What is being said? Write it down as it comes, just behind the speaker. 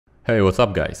Hey, what's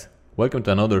up guys? Welcome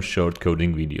to another short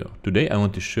coding video. Today I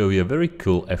want to show you a very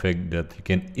cool effect that you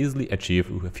can easily achieve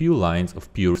with a few lines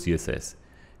of pure CSS.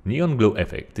 Neon glow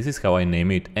effect, this is how I name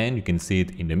it, and you can see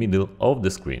it in the middle of the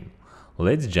screen.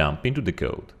 Let's jump into the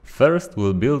code. First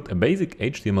we'll build a basic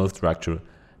HTML structure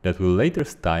that we'll later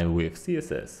style with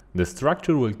CSS. The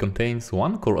structure will contain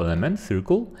one core element,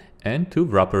 circle, and two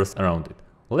wrappers around it.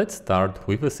 Let's start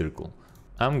with a circle.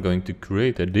 I'm going to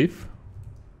create a div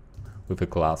with a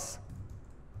class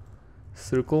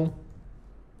circle.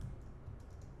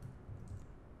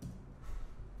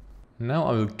 Now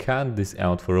I will cut this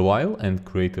out for a while and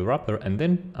create a wrapper, and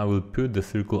then I will put the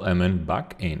circle element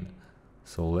back in.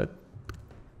 So let's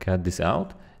cut this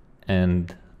out,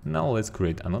 and now let's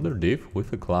create another div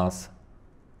with a class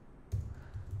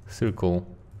circle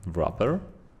wrapper.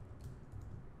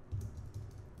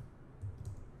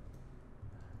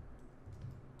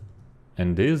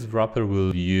 And this wrapper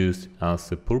will be used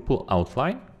as a purple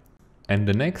outline, and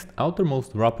the next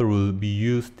outermost wrapper will be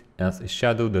used as a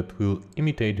shadow that will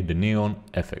imitate the neon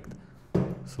effect.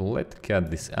 So let's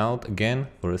cut this out again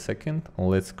for a second.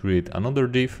 Let's create another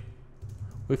div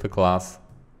with a class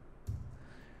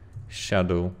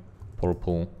shadow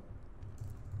purple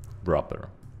wrapper.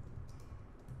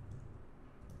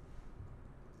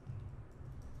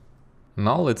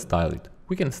 Now let's style it.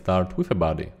 We can start with a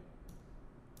body.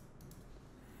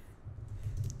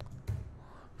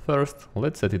 First,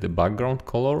 let's set it a background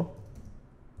color.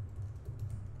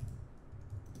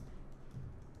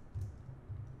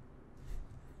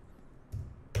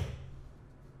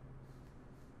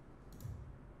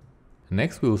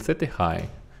 Next, we'll set a height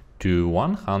to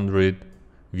 100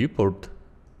 viewport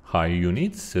height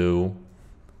units, so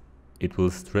it will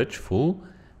stretch full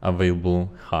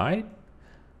available height.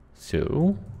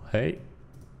 So, hey,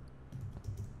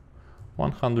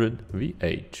 100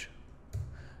 VH.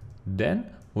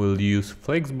 Then we'll use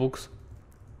flexbox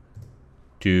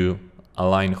to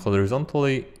align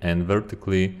horizontally and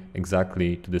vertically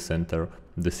exactly to the center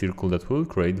of the circle that we'll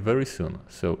create very soon.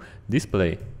 So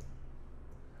display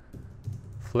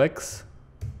flex,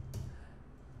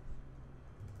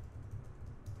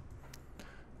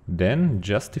 then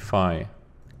justify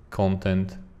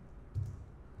content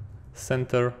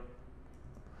center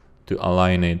to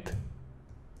align it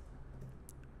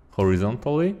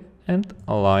horizontally, and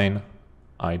align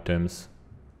items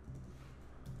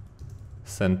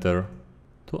center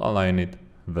to align it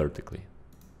vertically.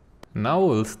 Now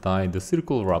we'll style the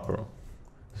circle wrapper.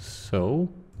 So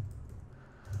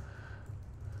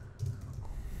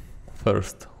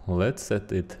first let's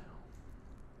set it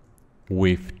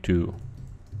width to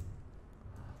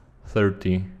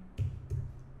 30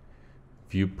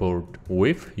 viewport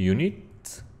width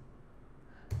units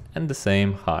and the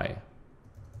same height.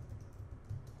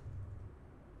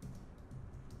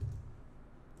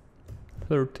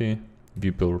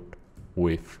 Viewport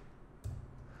width.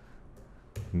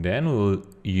 Then we'll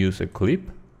use a clip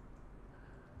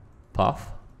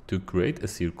path to create a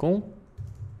circle.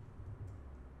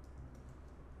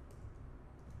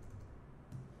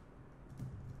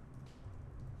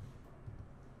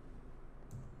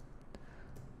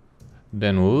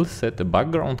 Then we'll set a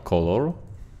background color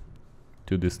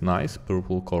to this nice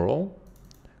purple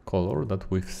color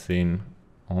that we've seen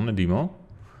on the demo.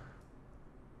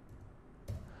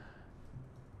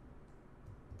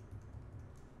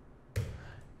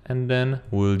 And then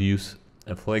we'll use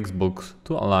a flexbox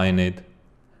to align it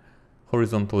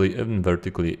horizontally and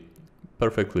vertically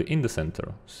perfectly in the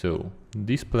center. So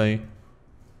display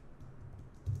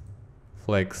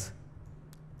flex,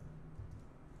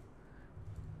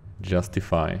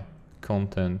 justify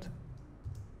content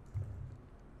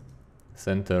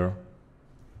center,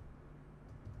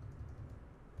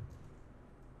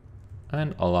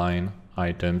 and align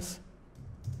items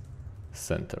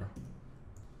center.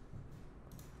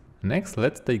 Next,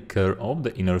 let's take care of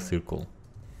the inner circle.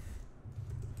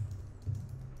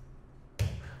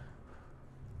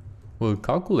 We'll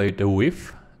calculate the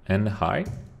width and height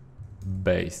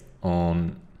based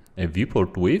on a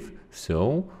viewport width,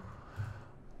 so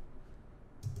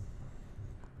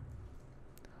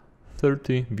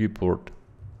 30 viewport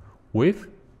width,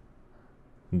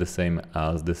 the same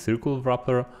as the circle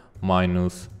wrapper,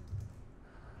 minus,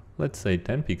 let's say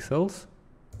 10 pixels.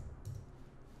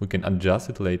 We can adjust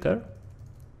it later,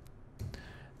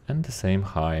 and the same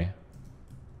height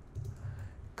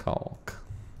calc.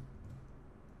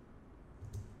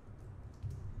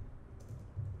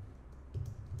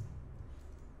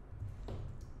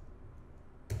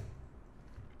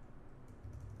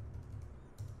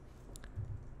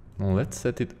 Now let's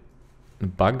set it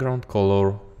background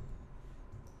color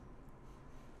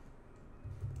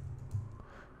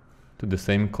to the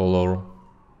same color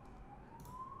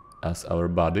as our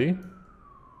body.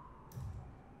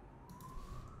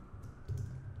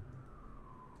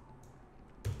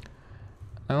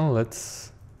 And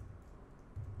let's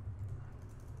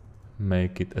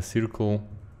make it a circle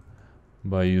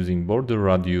by using border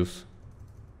radius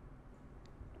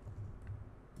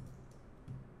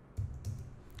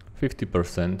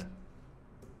 50%.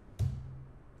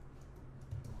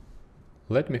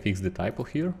 Let me fix the typo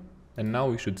here, and now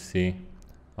we should see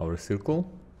our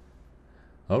circle.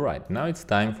 Alright, now it's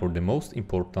time for the most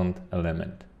important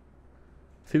element,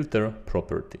 filter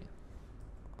property.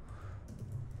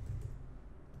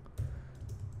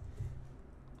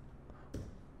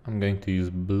 I'm going to use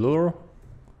blur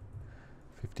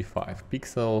 55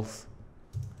 pixels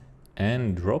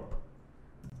and drop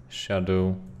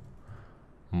shadow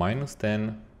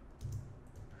 -10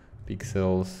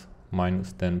 pixels,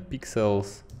 -10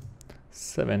 pixels,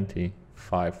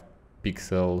 75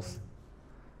 pixels,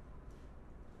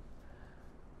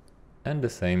 and the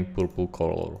same purple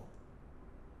color.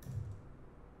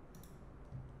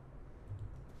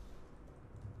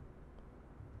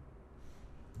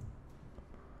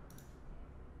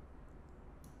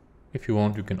 If you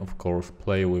want, you can of course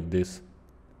play with these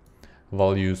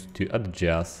values to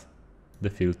adjust the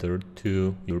filter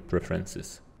to your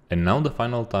preferences. And now the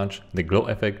final touch, the glow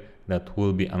effect, that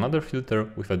will be another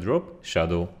filter with a drop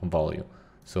shadow value.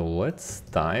 So let's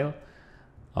style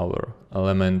our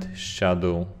element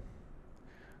shadow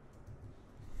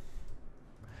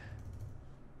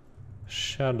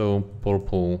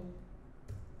purple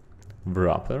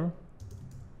wrapper,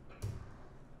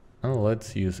 and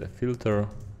let's use a filter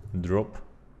drop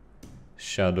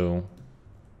shadow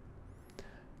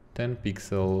 10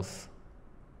 pixels,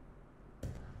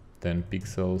 10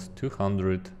 pixels,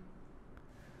 200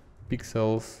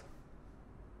 pixels,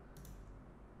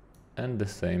 and the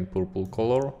same purple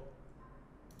color.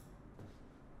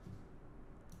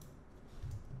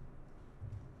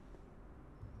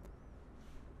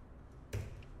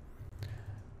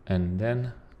 And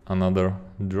then another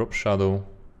drop shadow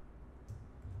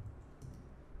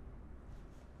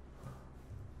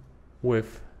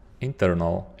with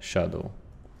internal shadow.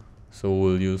 So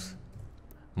we'll use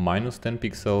 -10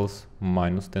 pixels,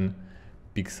 -10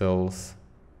 pixels,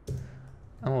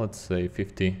 and let's say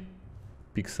 50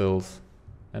 pixels,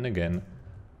 and again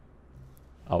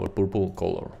our purple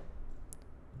color.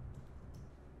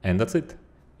 And that's it.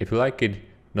 If you like it,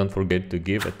 don't forget to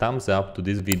give a thumbs up to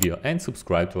this video and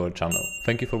subscribe to our channel.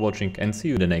 Thank you for watching, and see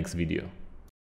you in the next video.